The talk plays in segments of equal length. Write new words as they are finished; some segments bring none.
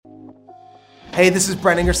Hey, this is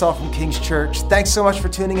Brent Ingersoll from King's Church. Thanks so much for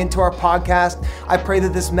tuning into our podcast. I pray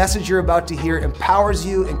that this message you're about to hear empowers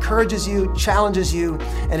you, encourages you, challenges you,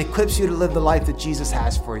 and equips you to live the life that Jesus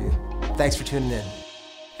has for you. Thanks for tuning in.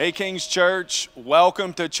 Hey King's Church,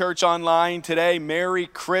 welcome to Church Online today. Merry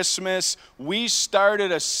Christmas. We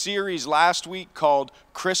started a series last week called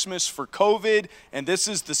Christmas for COVID, and this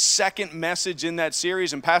is the second message in that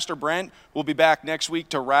series, and Pastor Brent will be back next week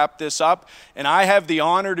to wrap this up. And I have the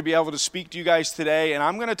honor to be able to speak to you guys today, and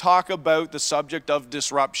I'm going to talk about the subject of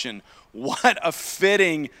disruption. What a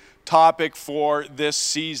fitting topic for this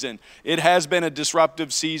season. It has been a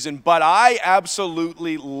disruptive season, but I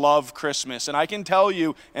absolutely love Christmas. And I can tell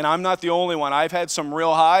you, and I'm not the only one, I've had some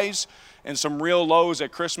real highs and some real lows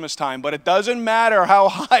at Christmas time. But it doesn't matter how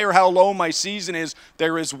high or how low my season is,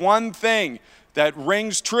 there is one thing that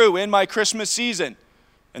rings true in my Christmas season,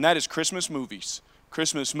 and that is Christmas movies.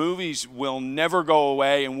 Christmas movies will never go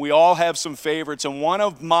away, and we all have some favorites. And one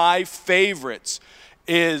of my favorites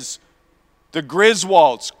is the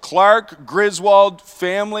Griswolds, Clark Griswold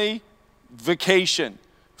Family Vacation,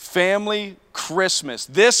 Family Christmas.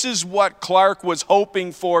 This is what Clark was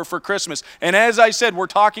hoping for Christmas. And as I said, we're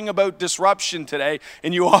talking about disruption today,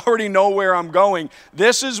 and you already know where I'm going.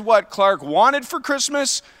 This is what Clark wanted for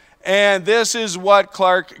Christmas, and this is what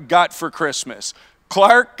Clark got for Christmas.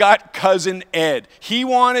 Clark got Cousin Ed. He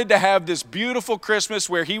wanted to have this beautiful Christmas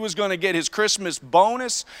where he was going to get his Christmas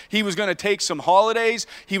bonus. He was going to take some holidays.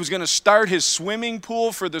 He was going to start his swimming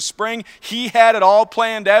pool for the spring. He had it all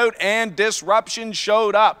planned out, and disruption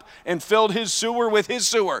showed up and filled his sewer with his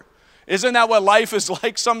sewer. Isn't that what life is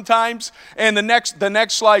like sometimes? And the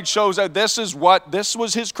next slide shows that this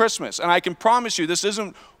was his Christmas. And I can promise you this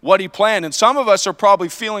isn't what he planned. And some of us are probably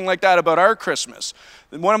feeling like that about our Christmas.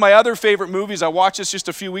 One of my other favorite movies, I watched this just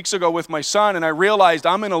a few weeks ago with my son, and I realized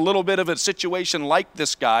I'm in a little bit of a situation like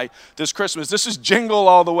this guy this Christmas. This is Jingle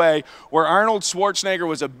All the Way, where Arnold Schwarzenegger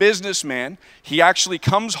was a businessman. He actually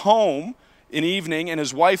comes home in evening, and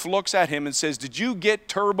his wife looks at him and says, "Did you get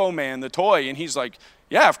Turbo Man, the toy?" And he's like,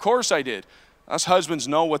 "Yeah, of course I did." Us husbands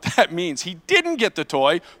know what that means. He didn't get the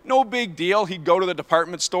toy. No big deal. He'd go to the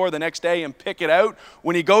department store the next day and pick it out.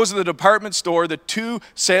 When he goes to the department store, the two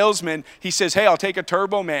salesmen, he says, "Hey, I'll take a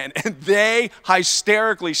Turbo Man." And they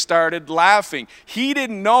hysterically started laughing. He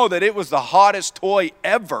didn't know that it was the hottest toy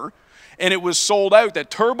ever, and it was sold out,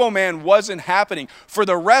 that Turbo Man wasn't happening. For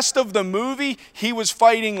the rest of the movie, he was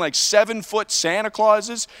fighting like 7-foot Santa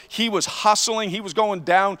Clauses. He was hustling. He was going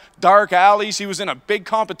down dark alleys. He was in a big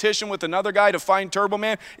competition with another guy to find Turbo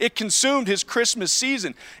Man. It consumed his Christmas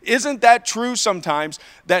season. Isn't that true sometimes,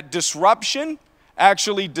 that disruption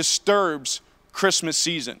actually disturbs Christmas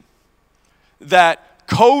season? That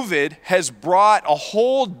COVID has brought a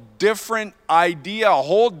whole different idea, a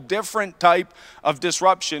whole different type of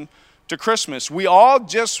disruption to Christmas. We all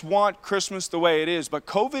just want Christmas the way it is, but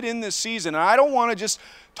COVID in this season, and I don't want to just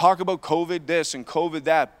talk about COVID this and COVID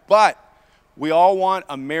that, but we all want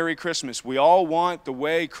a Merry Christmas. We all want the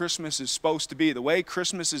way Christmas is supposed to be, the way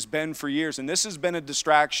Christmas has been for years, and this has been a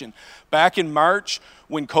distraction. Back in March,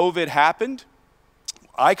 when COVID happened,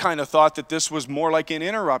 I kind of thought that this was more like an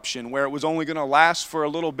interruption where it was only going to last for a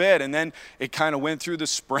little bit, and then it kind of went through the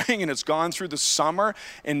spring and it's gone through the summer,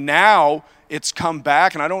 and now it's come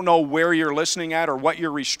back. And I don't know where you're listening at or what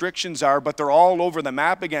your restrictions are, but they're all over the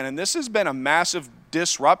map again, and this has been a massive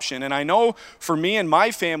disruption. And I know for me and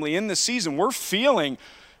my family in this season, we're feeling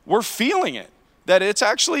it, that it's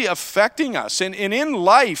actually affecting us. And in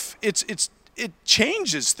life, it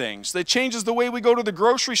changes things. It changes the way we go to the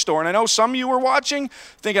grocery store. And I know some of you are watching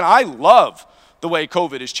thinking, I love the way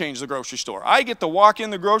COVID has changed the grocery store. I get to walk in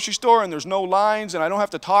the grocery store and there's no lines and I don't have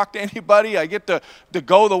to talk to anybody. I get to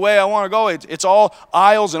go the way I want to go. It's all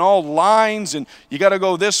aisles and all lines, and you got to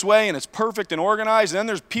go this way, and it's perfect and organized. And then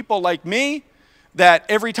there's people like me that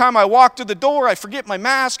every time I walk to the door, I forget my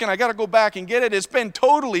mask and I got to go back and get it. It's been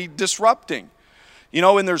totally disrupting. You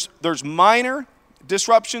know, and there's minor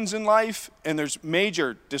disruptions in life, and there's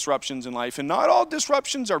major disruptions in life, and not all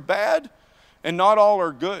disruptions are bad, and not all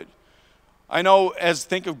are good. I know,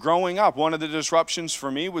 think of growing up, one of the disruptions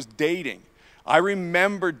for me was dating. I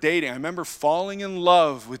remember dating. I remember falling in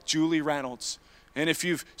love with Julie Reynolds. And if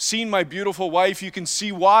you've seen my beautiful wife, you can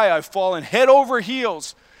see why I've fallen head over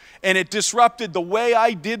heels, and it disrupted the way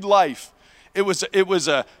I did life. It was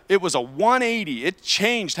a 180. It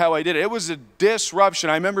changed how I did it. It was a disruption.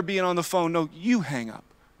 I remember being on the phone. "No, you hang up.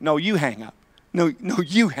 No, you hang up. No,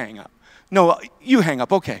 you hang up. No, you hang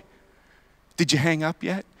up. Okay. Did you hang up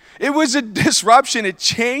yet?" It was a disruption. It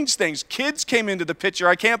changed things. Kids came into the picture.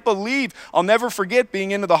 I can't believe, I'll never forget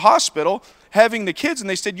being into the hospital, having the kids, and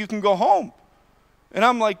they said, "You can go home." And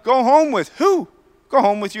I'm like, go home with who? Go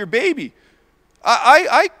home with your baby.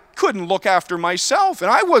 I couldn't look after myself,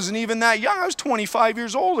 and I wasn't even that young. I was 25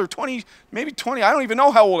 years old, or 20, maybe 20. I don't even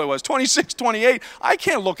know how old I was, 26, 28. I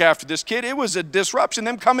can't look after this kid. It was a disruption.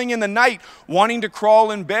 Them coming in the night, wanting to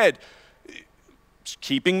crawl in bed,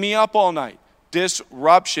 keeping me up all night.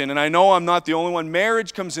 Disruption. And I know I'm not the only one.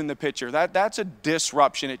 Marriage comes in the picture. That's a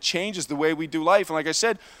disruption. It changes the way we do life. And like I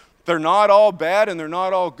said, they're not all bad and they're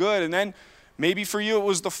not all good. And then maybe for you it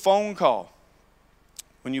was the phone call.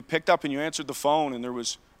 When you picked up and you answered the phone and there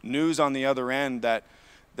was news on the other end that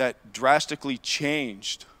drastically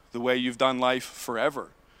changed the way you've done life forever.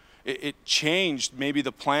 It changed maybe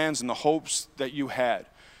the plans and the hopes that you had.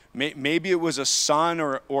 Maybe it was a son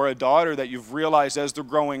or a daughter that you've realized as they're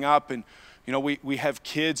growing up, and you know, we have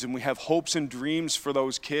kids and we have hopes and dreams for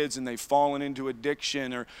those kids, and they've fallen into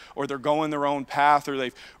addiction or they're going their own path, or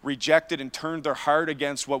they've rejected and turned their heart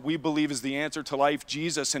against what we believe is the answer to life,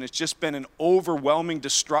 Jesus, and it's just been an overwhelming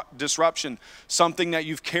disruption, something that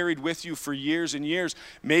you've carried with you for years and years.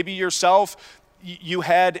 Maybe yourself, you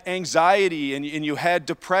had anxiety and you had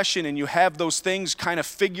depression, and you have those things kind of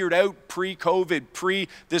figured out pre-COVID, pre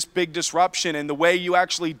this big disruption, and the way you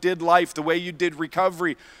actually did life, the way you did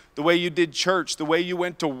recovery, the way you did church, the way you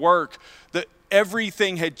went to work,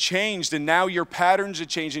 everything had changed, and now your patterns had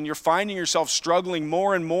changed, and you're finding yourself struggling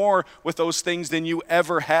more and more with those things than you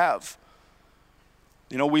ever have.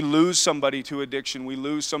 You know, we lose somebody to addiction, we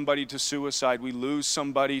lose somebody to suicide, we lose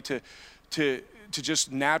somebody to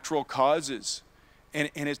just natural causes. And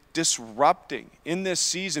it's disrupting. In this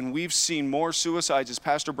season, we've seen more suicides. As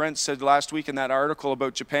Pastor Brent said last week in that article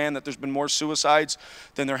about Japan, that there's been more suicides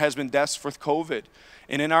than there has been deaths with COVID.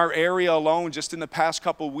 And in our area alone, just in the past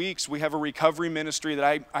couple weeks, we have a recovery ministry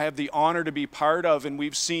that I have the honor to be part of, and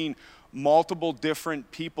we've seen multiple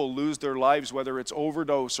different people lose their lives, whether it's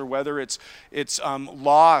overdose or whether it's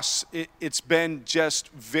loss. It's been just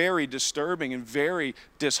very disturbing and very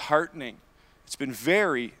disheartening. It's been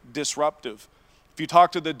very disruptive. If you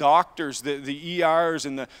talk to the doctors, the ERs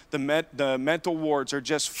and the mental wards are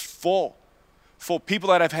just full. People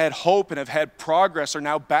that have had hope and have had progress are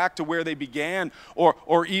now back to where they began,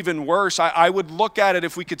 or even worse. I would look at it,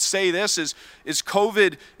 if we could say this, is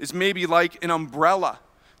COVID is maybe like an umbrella.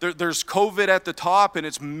 There's COVID at the top, and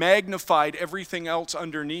it's magnified everything else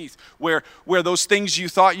underneath, where those things you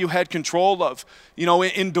thought you had control of. You know,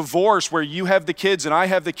 in divorce, where you have the kids and I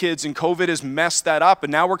have the kids, and COVID has messed that up,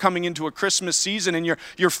 and now we're coming into a Christmas season and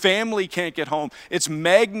your family can't get home. It's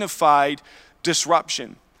magnified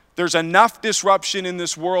disruption. There's enough disruption in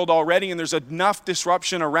this world already, and there's enough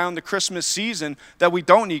disruption around the Christmas season that we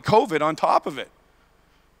don't need COVID on top of it.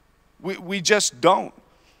 We just don't.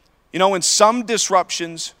 You know, and some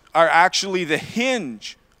disruptions are actually the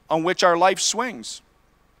hinge on which our life swings.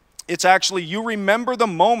 It's actually, you remember the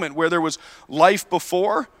moment where there was life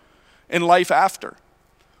before and life after.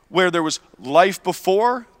 Where there was life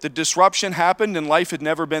before, the disruption happened, and life had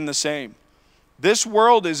never been the same. This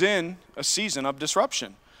world is in a season of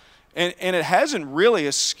disruption. And it hasn't really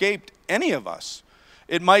escaped any of us.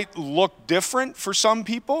 It might look different for some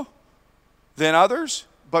people than others,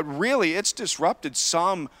 but really it's disrupted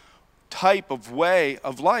some type of way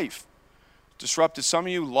of life. Disrupted. Some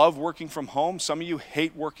of you love working from home. Some of you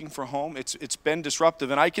hate working from home. It's been disruptive.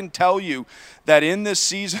 And I can tell you that in this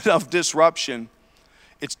season of disruption,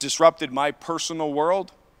 it's disrupted my personal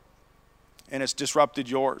world, and it's disrupted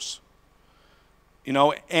yours. You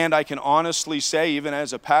know, and I can honestly say, even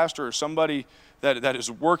as a pastor or somebody that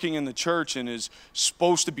is working in the church and is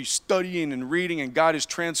supposed to be studying and reading, and God is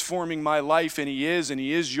transforming my life, and He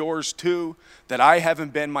is yours too, that I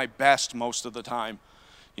haven't been my best most of the time.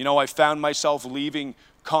 You know, I found myself leaving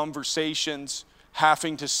conversations,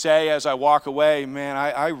 having to say as I walk away, man,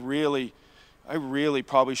 I really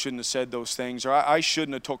probably shouldn't have said those things, or I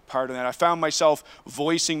shouldn't have took part in that. I found myself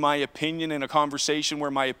voicing my opinion in a conversation where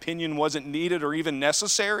my opinion wasn't needed or even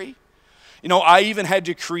necessary. You know, I even had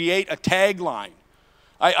to create a tagline.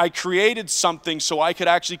 I created something so I could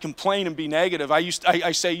actually complain and be negative. I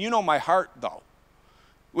say, you know my heart, though.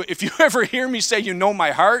 If you ever hear me say, you know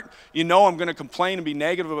my heart, you know I'm going to complain and be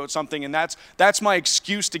negative about something, and that's my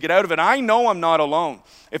excuse to get out of it. I know I'm not alone.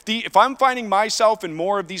 If I'm finding myself in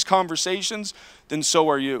more of these conversations, then so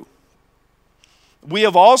are you. We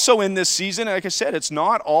have also in this season, like I said, it's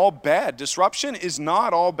not all bad. Disruption is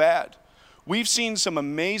not all bad. We've seen some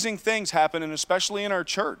amazing things happen, and especially in our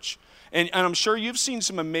church. And I'm sure you've seen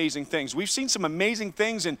some amazing things. We've seen some amazing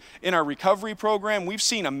things in our recovery program. We've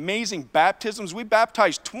seen amazing baptisms. We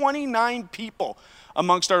baptized 29 people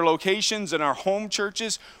amongst our locations and our home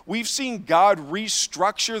churches, we've seen God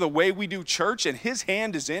restructure the way we do church, and his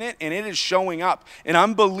hand is in it, and it is showing up. And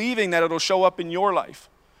I'm believing that it'll show up in your life.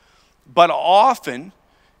 But often,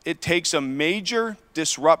 it takes a major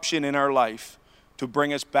disruption in our life to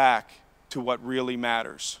bring us back to what really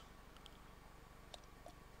matters.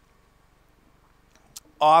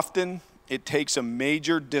 Often, it takes a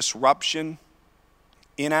major disruption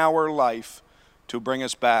in our life to bring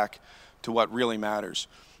us back to what really matters.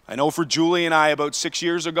 I know for Julie and I, about 6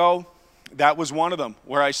 years ago, that was one of them,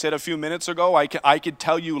 where I said a few minutes ago, I could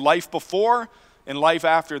tell you life before and life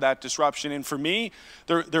after that disruption. And for me,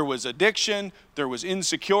 there was addiction, there was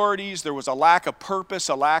insecurities, there was a lack of purpose,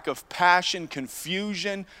 a lack of passion,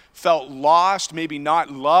 confusion, felt lost, maybe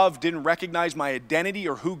not loved, didn't recognize my identity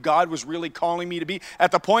or who God was really calling me to be,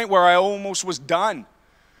 at the point where I almost was done.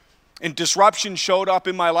 And disruption showed up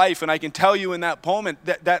in my life, and I can tell you in that moment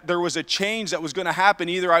that there was a change that was going to happen.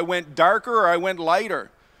 Either I went darker or I went lighter.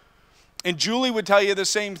 And Julie would tell you the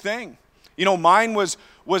same thing. You know, mine was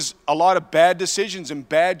a lot of bad decisions and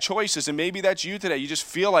bad choices, and maybe that's you today. You just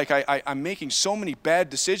feel like I'm making so many bad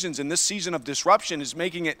decisions, and this season of disruption is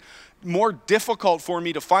making it more difficult for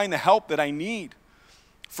me to find the help that I need.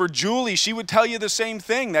 For Julie, she would tell you the same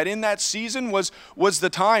thing, that in that season was the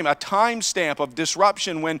time, a time stamp of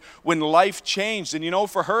disruption when life changed. And you know,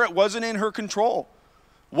 for her, it wasn't in her control.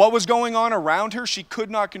 What was going on around her, she could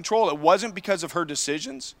not control. It wasn't because of her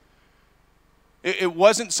decisions. It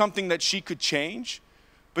wasn't something that she could change.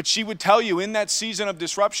 But she would tell you in that season of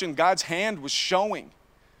disruption, God's hand was showing.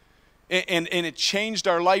 And it changed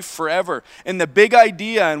our life forever. And the big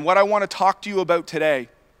idea and what I want to talk to you about today,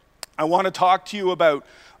 I want to talk to you about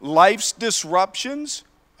life's disruptions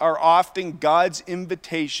are often God's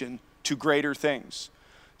invitation to greater things.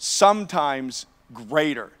 Sometimes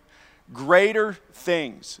greater. Greater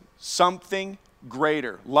things. Something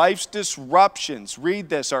greater. Life's disruptions, read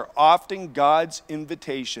this, are often God's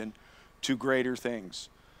invitation to greater things.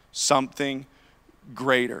 Something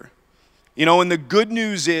greater. You know, and the good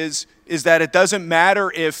news is that it doesn't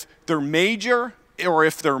matter if they're major or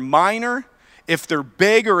if they're minor, if they're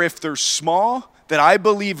big or if they're small, that I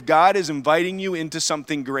believe God is inviting you into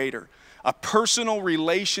something greater, a personal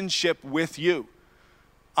relationship with you.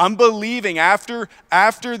 I'm believing after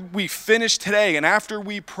we finish today and after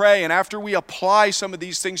we pray and after we apply some of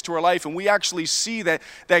these things to our life and we actually see that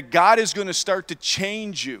God is going to start to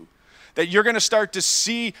change you, that you're going to start to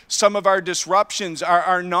see some of our disruptions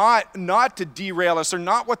are not to derail us. They're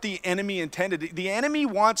not what the enemy intended. The enemy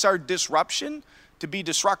wants our disruption to be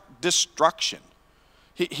destruction.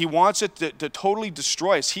 He wants it to totally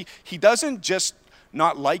destroy us. He doesn't just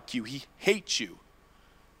not like you. He hates you.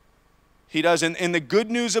 He does. And the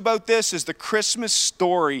good news about this is the Christmas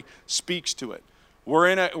story speaks to it. We're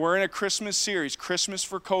in a Christmas series, Christmas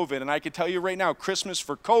for COVID. And I can tell you right now, Christmas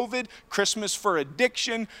for COVID, Christmas for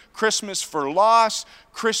addiction, Christmas for loss,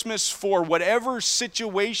 Christmas for whatever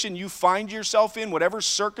situation you find yourself in, whatever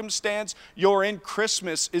circumstance you're in,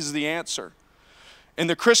 Christmas is the answer. And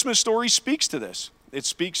the Christmas story speaks to this. It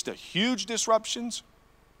speaks to huge disruptions.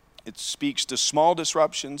 It speaks to small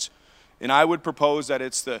disruptions. And I would propose that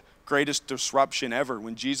it's the greatest disruption ever.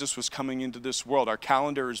 When Jesus was coming into this world, our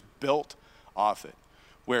calendar is built off it,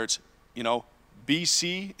 where it's,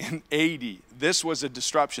 BC and AD. This was a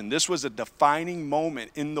disruption. This was a defining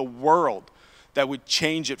moment in the world that would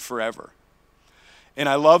change it forever. And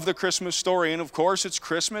I love the Christmas story. And of course, it's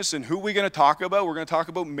Christmas. And who are we going to talk about? We're going to talk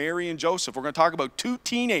about Mary and Joseph. We're going to talk about two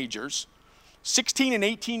teenagers, 16 and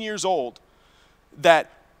 18 years old,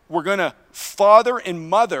 that were going to father and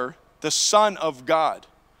mother the Son of God.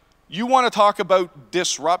 You want to talk about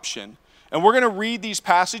disruption. And we're going to read these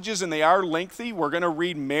passages, and they are lengthy. We're going to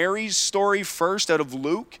read Mary's story first out of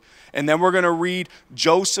Luke, and then we're going to read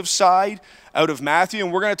Joseph's side out of Matthew,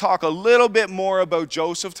 and we're going to talk a little bit more about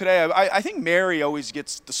Joseph today. I think Mary always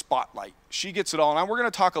gets the spotlight. She gets it all. And we're going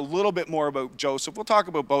to talk a little bit more about Joseph. We'll talk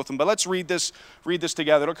about both of them, but let's read this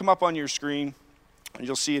together. It'll come up on your screen, and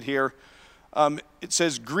you'll see it here. It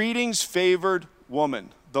says, "Greetings, favored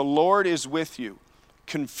woman. The Lord is with you."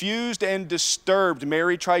 Confused and disturbed,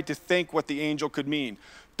 Mary tried to think what the angel could mean.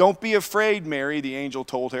 "Don't be afraid, Mary," the angel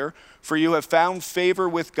told her, "for you have found favor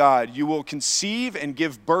with God. You will conceive and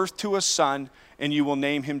give birth to a son, and you will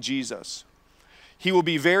name him Jesus. He will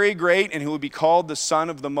be very great, and he will be called the Son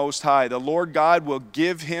of the Most High. The Lord God will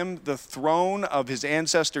give him the throne of his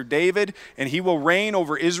ancestor David, and he will reign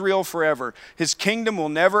over Israel forever. His kingdom will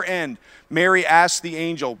never end." Mary asked the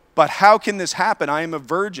angel, "But how can this happen? I am a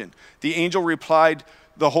virgin." The angel replied,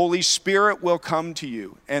 the Holy Spirit will come to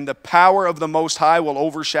you, and the power of the Most High will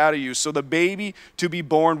overshadow you. So the baby to be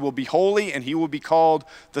born will be holy, and he will be called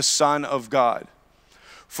the Son of God.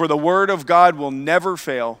 For the word of God will never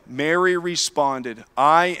fail. Mary responded,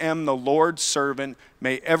 I am the Lord's servant.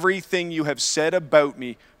 May everything you have said about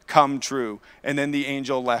me come true. And then the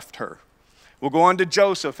angel left her. We'll go on to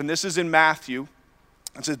Joseph, and this is in Matthew.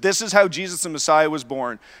 It says, this is how Jesus the Messiah was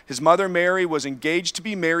born. His mother Mary was engaged to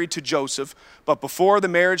be married to Joseph, but before the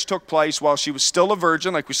marriage took place, while she was still a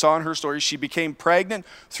virgin, like we saw in her story, she became pregnant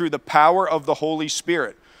through the power of the Holy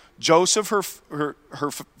Spirit. Joseph, her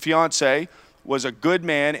fiancé, was a good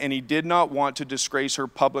man, and he did not want to disgrace her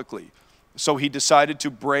publicly. So he decided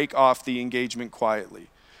to break off the engagement quietly.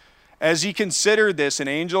 As he considered this, an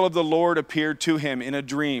angel of the Lord appeared to him in a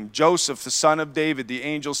dream. Joseph, the son of David, the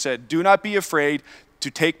angel said, do not be afraid to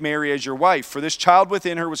take Mary as your wife, for this child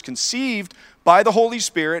within her was conceived by the Holy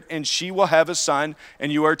Spirit, and she will have a son,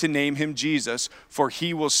 and you are to name him Jesus, for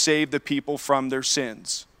he will save the people from their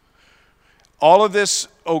sins. All of this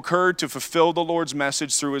occurred to fulfill the Lord's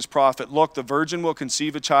message through his prophet. Look, the virgin will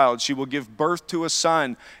conceive a child. She will give birth to a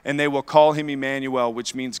son, and they will call him Emmanuel,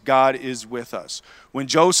 which means God is with us. When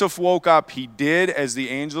Joseph woke up, he did as the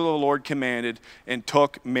angel of the Lord commanded and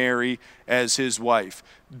took Mary as his wife.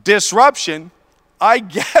 Disruption, I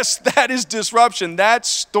guess that is disruption. That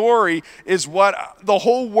story is what the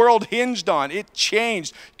whole world hinged on. It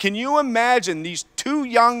changed. Can you imagine these two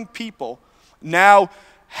young people now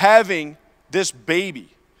having this baby?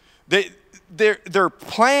 Their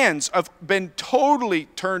plans have been totally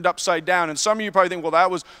turned upside down. And some of you probably think, well,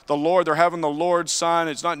 that was the Lord. They're having the Lord's son.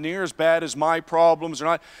 It's not near as bad as my problems. They're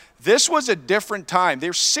not. This was a different time.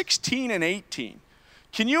 They're 16 and 18.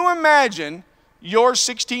 Can you imagine your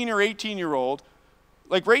 16 or 18-year-old,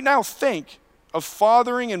 like right now, think of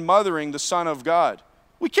fathering and mothering the Son of God.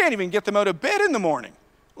 We can't even get them out of bed in the morning,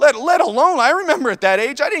 let alone, I remember at that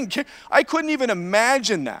age, I couldn't even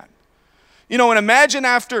imagine that. You know, and imagine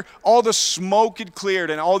after all the smoke had cleared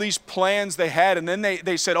and all these plans they had, and then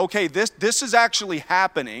they said, okay, this is actually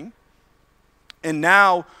happening, and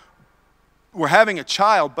now we're having a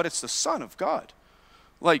child, but it's the Son of God.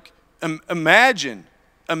 Like, imagine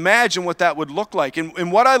what that would look like.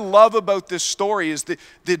 And what I love about this story is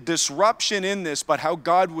the disruption in this, but how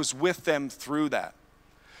God was with them through that.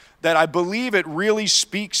 That I believe it really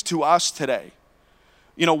speaks to us today.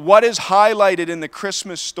 You know, what is highlighted in the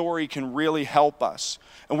Christmas story can really help us.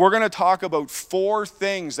 And we're going to talk about 4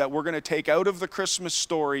 things that we're going to take out of the Christmas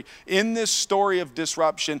story in this story of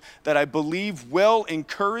disruption that I believe will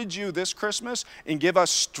encourage you this Christmas and give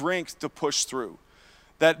us strength to push through.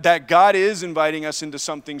 That God is inviting us into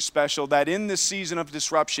something special, that in this season of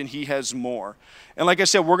disruption, he has more. And like I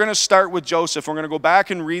said, we're going to start with Joseph. We're going to go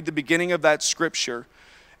back and read the beginning of that scripture.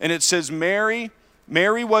 And it says, Mary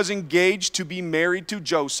was engaged to be married to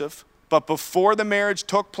Joseph, but before the marriage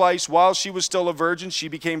took place, while she was still a virgin, she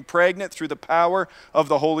became pregnant through the power of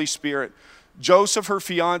the Holy Spirit. Joseph, her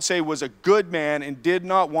fiancé, was a good man and did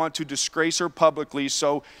not want to disgrace her publicly,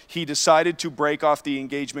 so he decided to break off the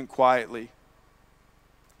engagement quietly.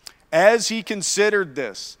 As he considered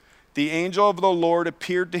this, the angel of the Lord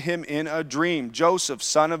appeared to him in a dream. Joseph,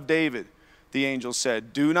 son of David, the angel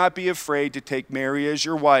said, do not be afraid to take Mary as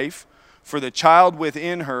your wife, for the child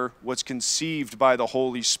within her was conceived by the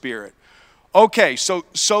Holy Spirit. Okay, so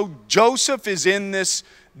Joseph is in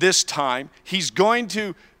this time. He's going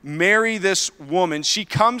to marry this woman. She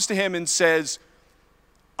comes to him and says,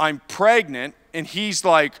 I'm pregnant. And he's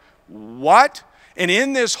like, what? And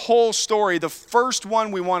in this whole story, the first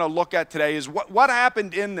one we want to look at today is what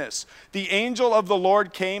happened in this. The angel of the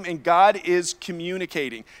Lord came, and God is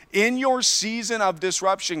communicating. In your season of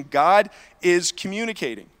disruption, God is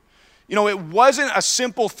communicating. You know, it wasn't a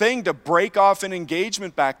simple thing to break off an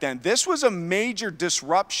engagement back then. This was a major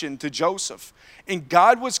disruption to Joseph, and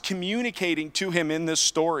God was communicating to him in this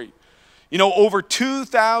story. You know, over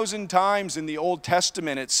 2,000 times in the Old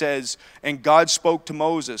Testament it says, and God spoke to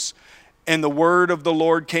Moses, and the word of the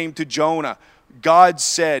Lord came to Jonah. God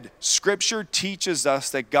said, Scripture teaches us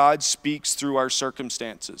that God speaks through our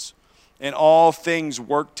circumstances, and all things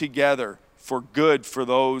work together for good for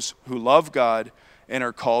those who love God and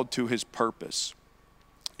are called to his purpose.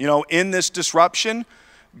 You know, in this disruption,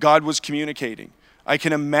 God was communicating. I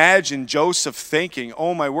can imagine Joseph thinking,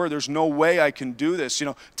 oh my word, there's no way I can do this. You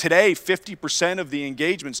know, today, 50% of the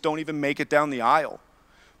engagements don't even make it down the aisle.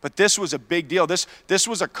 But this was a big deal. This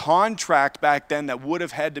was a contract back then that would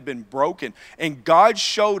have had to have been broken. And God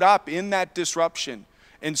showed up in that disruption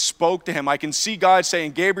and spoke to him. I can see God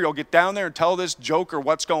saying, Gabriel, get down there and tell this joker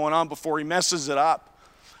what's going on before he messes it up.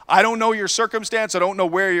 I don't know your circumstance. I don't know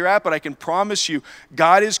where you're at, but I can promise you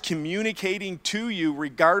God is communicating to you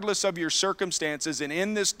regardless of your circumstances. And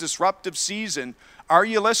in this disruptive season, are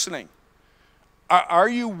you listening? Are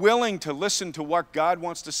you willing to listen to what God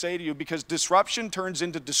wants to say to you? Because disruption turns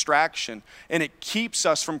into distraction, and it keeps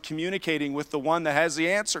us from communicating with the one that has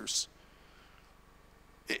the answers.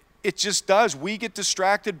 It just does. We get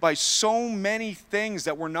distracted by so many things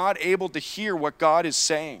that we're not able to hear what God is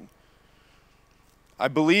saying. I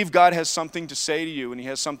believe God has something to say to you, and he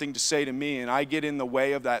has something to say to me, and I get in the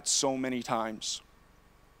way of that so many times.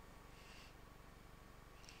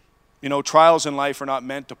 You know, trials in life are not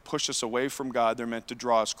meant to push us away from God. They're meant to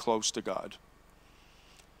draw us close to God.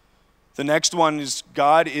 The next one is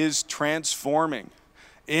God is transforming.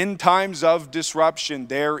 In times of disruption,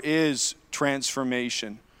 there is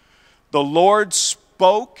transformation. The Lord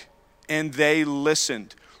spoke and they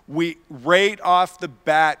listened. We right off the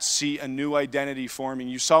bat see a new identity forming.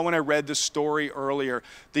 You saw when I read the story earlier,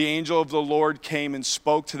 the angel of the Lord came and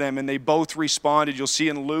spoke to them, and they both responded. You'll see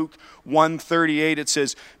in Luke 1:38, it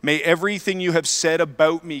says, "May everything you have said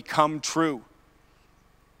about me come true."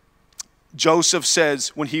 Joseph says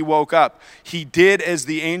when he woke up, he did as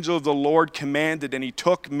the angel of the Lord commanded, and he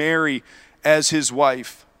took Mary as his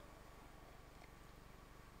wife.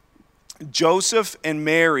 Joseph and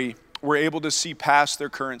Mary were able to see past their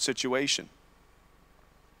current situation.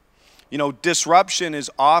 You know, disruption is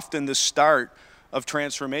often the start of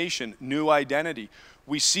transformation, new identity.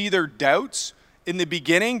 We see their doubts. In the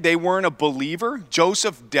beginning, they weren't a believer.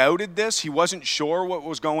 Joseph doubted this. He wasn't sure what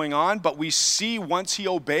was going on, but we see once he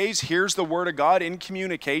obeys, hears the word of God in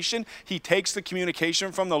communication, he takes the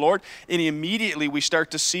communication from the Lord, and immediately we start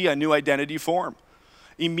to see a new identity form.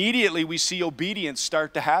 Immediately we see obedience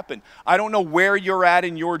start to happen. I don't know where you're at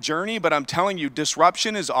in your journey, but I'm telling you,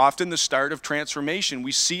 disruption is often the start of transformation.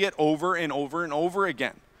 We see it over and over and over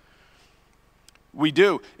again. We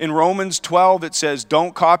do. In Romans 12, it says,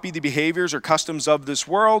 "Don't copy the behaviors or customs of this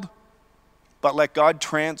world, but let God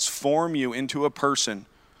transform you into a person,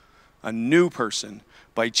 a new person,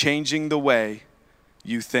 by changing the way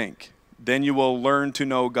you think. Then you will learn to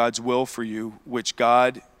know God's will for you, which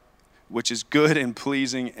is good and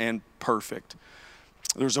pleasing and perfect."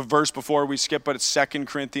 There's a verse before we skip, but it's 2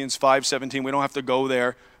 Corinthians 5:17. We don't have to go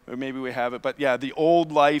there, or maybe we have it. But yeah, the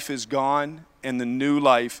old life is gone and the new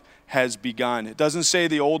life has begun. It doesn't say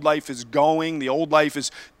the old life is going, the old life is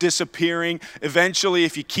disappearing. Eventually,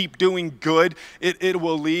 if you keep doing good, it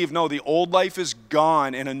will leave. No, the old life is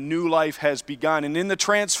gone and a new life has begun. And in the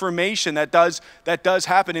transformation, that does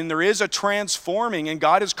happen. And there is a transforming, and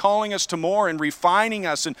God is calling us to more and refining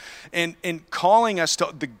us and calling us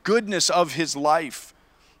to the goodness of his life,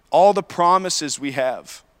 all the promises we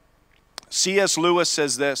have. C.S. Lewis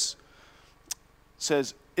says this,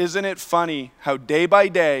 says, "Isn't it funny how day by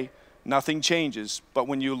day nothing changes, but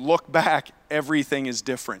when you look back, everything is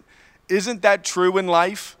different?" Isn't that true in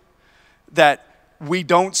life? That we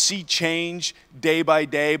don't see change day by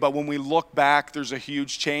day, but when we look back, there's a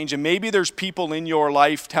huge change. And maybe there's people in your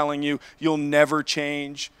life telling you, you'll never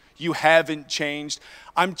change, you haven't changed.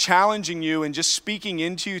 I'm challenging you and just speaking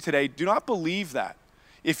into you today, do not believe that.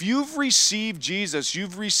 If you've received Jesus,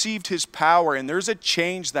 you've received his power, and there's a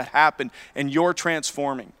change that happened, and you're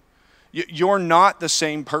transforming. You're not the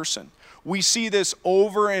same person. We see this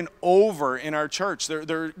over and over in our church.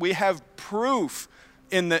 We have proof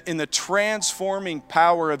in the transforming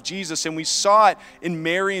power of Jesus, and we saw it in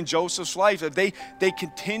Mary and Joseph's life. That they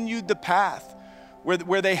continued the path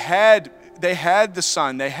where they had the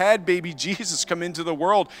son, they had baby Jesus come into the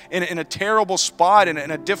world in a terrible spot, in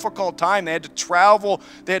a difficult time. They had to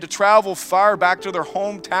travel far back to their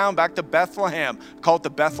hometown, back to Bethlehem. Call it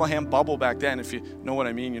the Bethlehem bubble back then. If you know what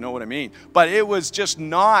I mean, you know what I mean. But it was just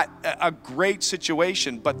not a great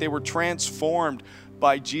situation, but they were transformed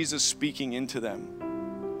by Jesus speaking into them.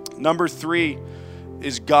 Number 3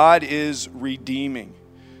 is God is redeeming.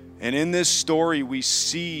 And in this story, we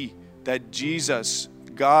see that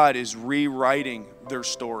God is rewriting their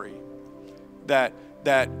story. That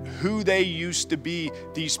who they used to be,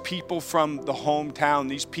 these people from the hometown,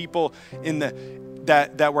 these people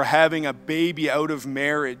that were having a baby out of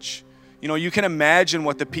marriage. You know, you can imagine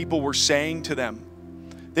what the people were saying to them.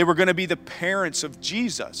 They were going to be the parents of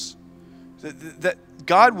Jesus. That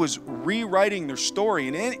God was rewriting their story.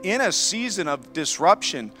 And in a season of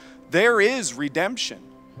disruption, there is redemption.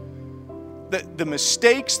 The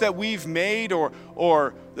mistakes that we've made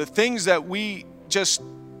or the things that we just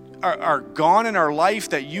are gone in our life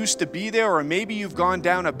that used to be there, or maybe you've gone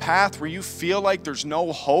down a path where you feel like there's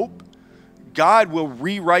no hope, God will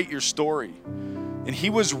rewrite your story. And he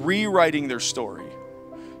was rewriting their story.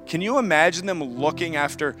 Can you imagine them looking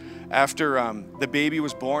after the baby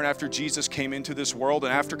was born, after Jesus came into this world,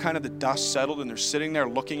 and after kind of the dust settled, and they're sitting there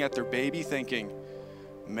looking at their baby thinking,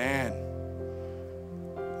 man,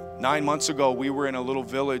 9 months ago we were in a little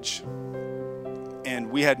village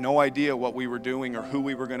and we had no idea what we were doing or who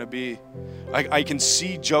we were going to be. I can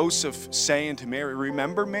see Joseph saying to Mary,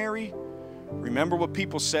 remember Mary? Remember what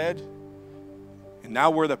people said? And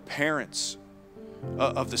now we're the parents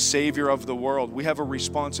of the Savior of the world. We have a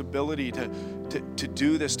responsibility to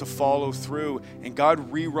do this, to follow through. And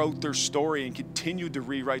God rewrote their story and continued to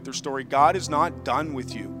rewrite their story. God is not done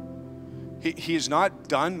with you. He is not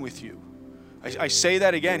done with you. I say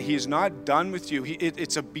that again. He is not done with you.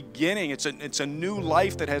 It's a beginning. It's a new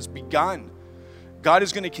life that has begun. God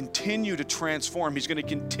is going to continue to transform. He's going to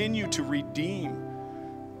continue to redeem.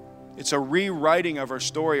 It's a rewriting of our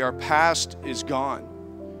story. Our past is gone.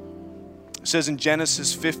 It says in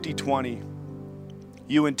Genesis 50:20,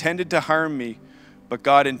 you intended to harm me, but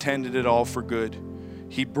God intended it all for good.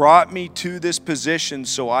 He brought me to this position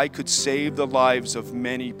so I could save the lives of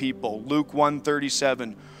many people. Luke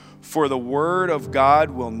 1:37, for the word of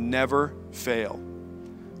God will never fail.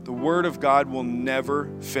 The word of God will never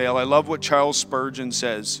fail. I love what Charles Spurgeon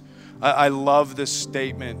says. I love this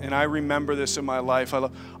statement, and I remember this in my life.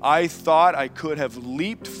 I thought I could have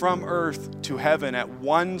leaped from earth to heaven at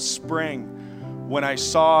one spring when I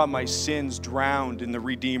saw my sins drowned in the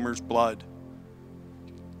Redeemer's blood.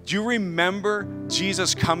 Do you remember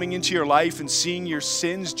Jesus coming into your life and seeing your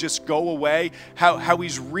sins just go away? How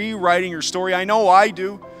he's rewriting your story? I know I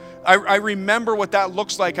do. I remember what that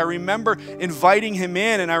looks like. I remember inviting him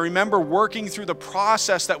in, and I remember working through the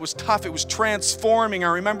process that was tough. It was transforming. I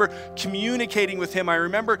remember communicating with him. I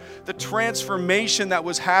remember the transformation that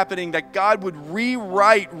was happening, that God would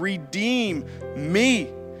rewrite, redeem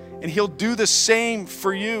me, and he'll do the same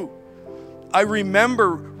for you. I remember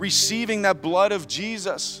receiving that blood of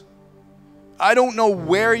Jesus. I don't know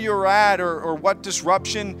where you're at or what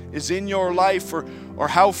disruption is in your life or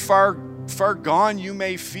how far gone you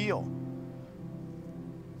may feel.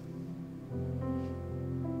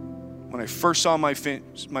 When I first saw my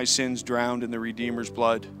sins drowned in the Redeemer's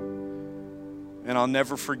blood, and I'll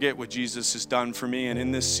never forget what Jesus has done for me. And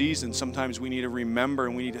in this season, sometimes we need to remember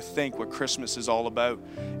and we need to think what Christmas is all about.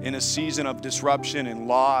 In a season of disruption and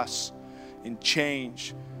loss and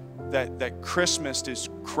change, that Christmas is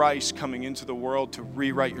Christ coming into the world to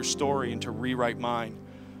rewrite your story and to rewrite mine.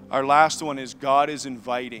 Our last one is God is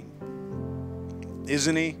inviting.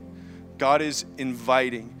 Isn't he? God is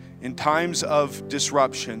inviting. In times of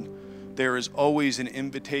disruption, there is always an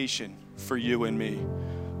invitation for you and me.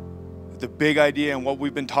 The big idea and what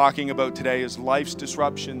we've been talking about today is life's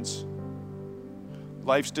disruptions.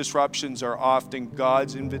 Life's disruptions are often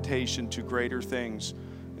God's invitation to greater things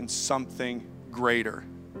and something greater.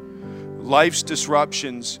 Life's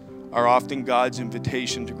disruptions are often God's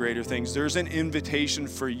invitation to greater things. There's an invitation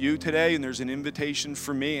for you today, and there's an invitation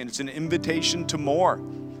for me, and it's an invitation to more.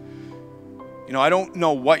 You know, I don't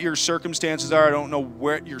know what your circumstances are. I don't know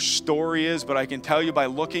what your story is, but I can tell you by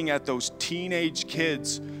looking at those teenage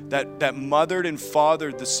kids that mothered and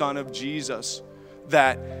fathered the Son of Jesus,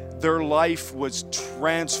 that their life was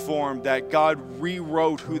transformed, that God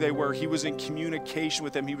rewrote who they were. He was in communication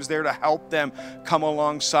with them. He was there to help them, come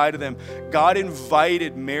alongside of them. God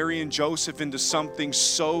invited Mary and Joseph into something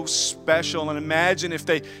so special. And imagine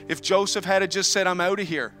if Joseph had just said, I'm out of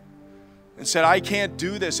here, and said, I can't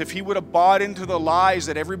do this. If he would have bought into the lies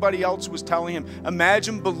that everybody else was telling him.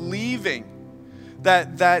 Imagine believing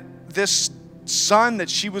that this son that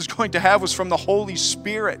she was going to have was from the Holy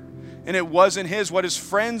Spirit, and it wasn't his, what his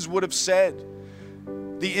friends would have said.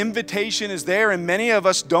 The invitation is there, and many of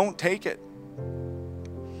us don't take it.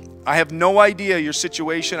 I have no idea your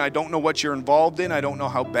situation. I don't know what you're involved in. I don't know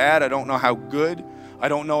how bad. I don't know how good. I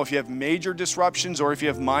don't know if you have major disruptions or if you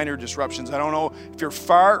have minor disruptions. I don't know if you're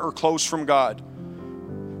far or close from God.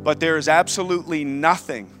 But there is absolutely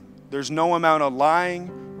nothing. There's no amount of lying,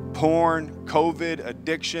 porn, COVID,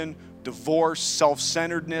 addiction, divorce,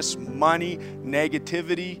 self-centeredness, money,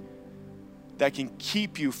 negativity that can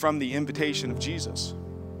keep you from the invitation of Jesus.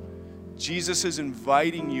 Jesus is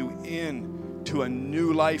inviting you in to a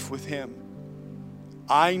new life with him.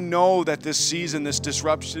 I know that this season, this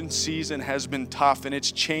disruption season, has been tough, and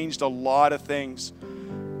it's changed a lot of things.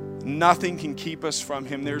 Nothing can keep us from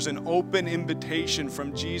him. There's an open invitation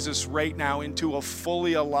from Jesus right now into a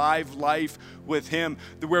fully alive life with him,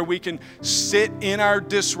 where we can sit in our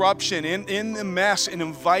disruption, in the mess, and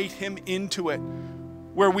invite him into it,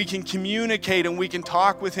 where we can communicate and we can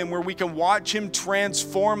talk with him, where we can watch him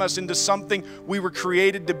transform us into something we were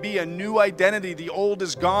created to be, a new identity. The old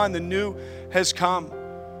is gone, the new has come.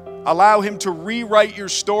 Allow him to rewrite your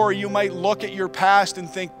story. You might look at your past and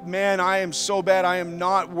think, man, I am so bad. I am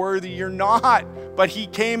not worthy. You're not. But he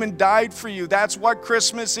came and died for you. That's what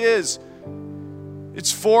Christmas is.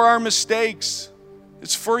 It's for our mistakes.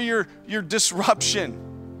 It's for your disruption.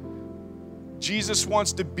 Jesus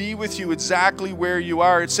wants to be with you exactly where you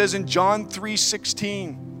are. It says in John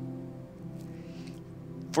 3:16,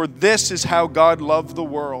 for this is how God loved the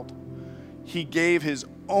world. He gave his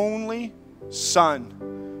only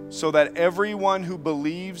Son, so that everyone who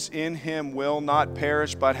believes in him will not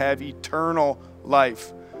perish but have eternal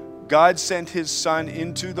life. God sent his Son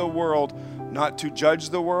into the world, not to judge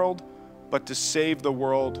the world, but to save the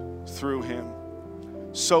world through him.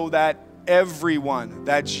 So that everyone,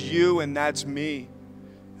 that's you and that's me.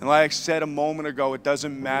 And like I said a moment ago, it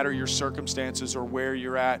doesn't matter your circumstances or where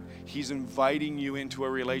you're at. He's inviting you into a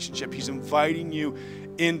relationship. He's inviting you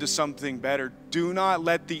into something better. Do not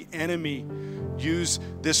let the enemy use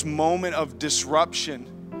this moment of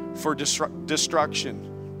disruption for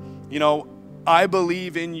destruction. You know, I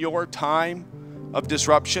believe in your time of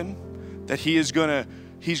disruption that he's going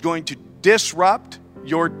to disrupt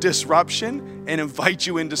your disruption and invite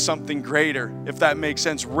you into something greater, if that makes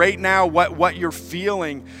sense. Right now, what you're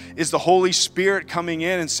feeling is the Holy Spirit coming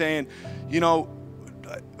in and saying, you know,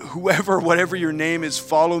 whatever your name is,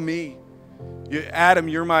 follow me. Adam,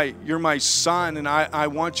 you're my son, and I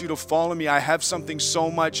want you to follow me. I have something so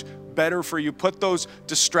much better for you. Put those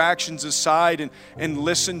distractions aside and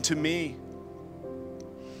listen to me.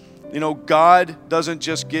 You know, God doesn't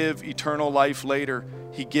just give eternal life later.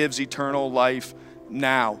 He gives eternal life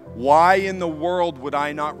now. Why in the world would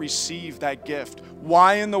I not receive that gift?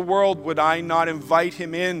 Why in the world would I not invite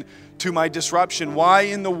him in to my disruption? Why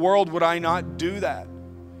in the world would I not do that?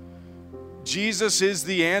 Jesus is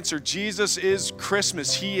the answer. Jesus is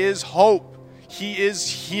Christmas. He is hope. He is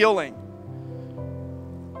healing.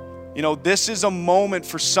 You know, this is a moment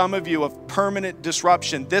for some of you of permanent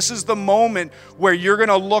disruption. This is the moment where you're going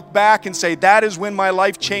to look back and say, that is when my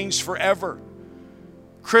life changed forever.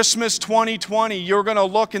 Christmas 2020, you're going to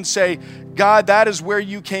look and say, God, that is where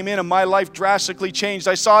you came in and my life drastically changed.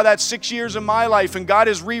 I saw that 6 years of my life, and God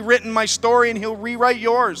has rewritten my story and he'll rewrite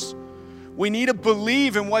yours. We need to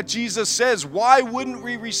believe in what Jesus says. Why wouldn't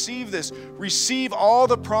we receive this? Receive all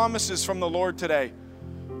the promises from the Lord today.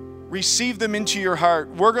 Receive them into your heart.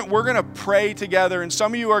 We're going to pray together, and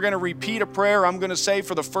some of you are going to repeat a prayer I'm going to say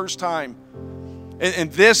for the first time.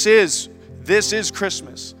 And this is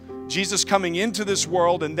Christmas. Jesus coming into this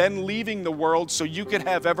world and then leaving the world so you could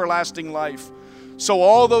have everlasting life. So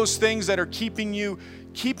all those things that are keeping you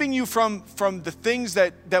from the things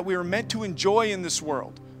that we are meant to enjoy in this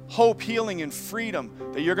world, hope, healing, and freedom,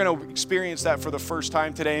 that you're going to experience that for the first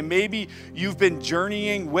time today. And maybe you've been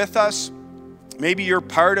journeying with us. Maybe you're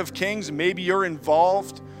part of Kings. Maybe you're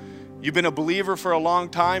involved. You've been a believer for a long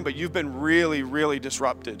time, but you've been really, really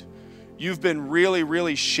disrupted. You've been really,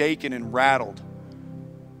 really shaken and rattled.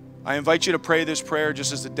 I invite you to pray this prayer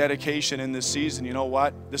just as a dedication in this season. You know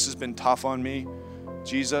what? This has been tough on me,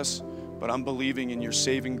 Jesus, but I'm believing in your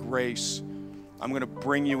saving grace. I'm going to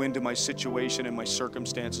bring you into my situation and my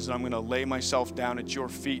circumstances, and I'm going to lay myself down at your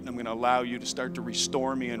feet, and I'm going to allow you to start to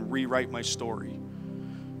restore me and rewrite my story.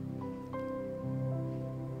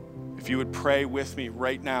 If you would pray with me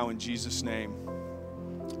right now in Jesus' name,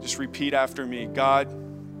 just repeat after me. God,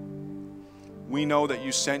 we know that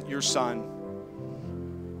you sent your Son.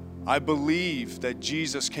 I believe that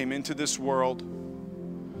Jesus came into this world.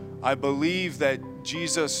 I believe that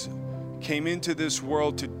Jesus came into this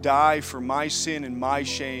world to die for my sin and my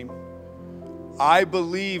shame. I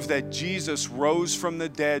believe that Jesus rose from the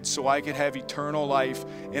dead so I could have eternal life,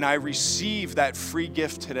 and I receive that free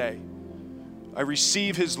gift today. I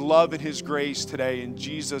receive his love and his grace today in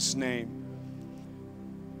Jesus' name.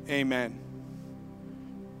 Amen.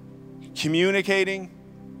 Communicating,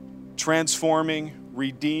 transforming,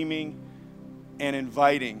 redeeming, and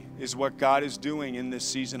inviting is what God is doing in this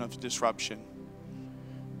season of disruption.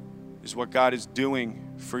 Is what God is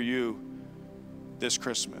doing for you this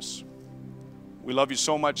Christmas. We love you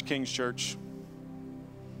so much, King's Church.